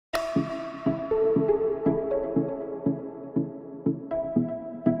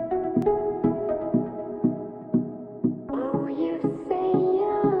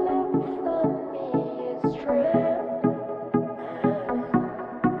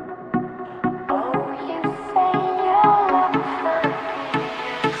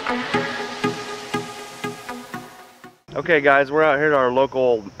Okay guys, we're out here at our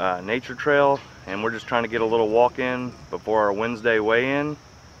local nature trail and we're just trying to get a little walk in before our Wednesday weigh-in.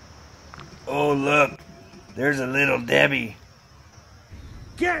 Oh look, there's a little Debbie.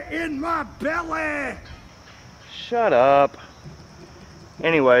 Get in my belly! Shut up.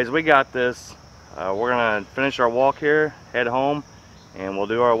 Anyways, we got this. We're gonna finish our walk here, head home, and we'll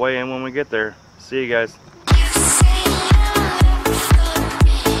do our weigh-in when we get there. See you guys.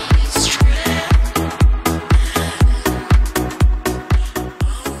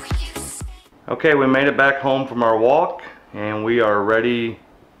 Okay, we made it back home from our walk and we are ready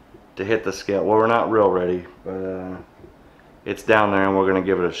to hit the scale. Well, we're not real ready, but it's down there and we're gonna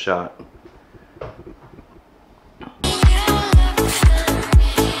give it a shot.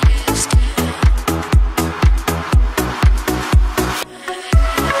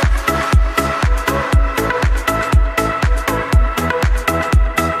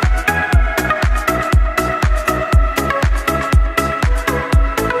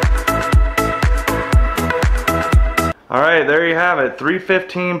 Alright, there you have it,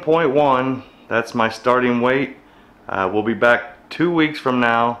 315.1. That's my starting weight. We'll be back 2 weeks from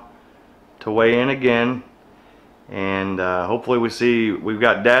now to weigh in again. And hopefully we've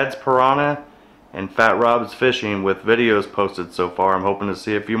got Dad's Piranha and Fat Rob's Fishing with videos posted so far. I'm hoping to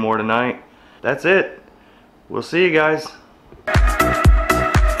see a few more tonight. That's it. We'll see you guys.